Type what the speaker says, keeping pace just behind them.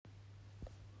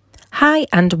Hi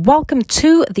and welcome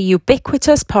to the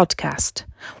Ubiquitous podcast.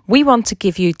 We want to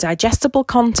give you digestible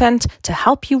content to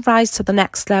help you rise to the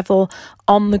next level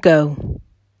on the go.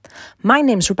 My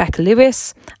name's Rebecca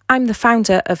Lewis. I'm the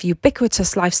founder of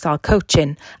Ubiquitous Lifestyle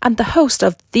Coaching and the host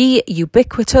of the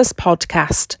Ubiquitous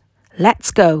podcast.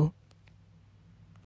 Let's go.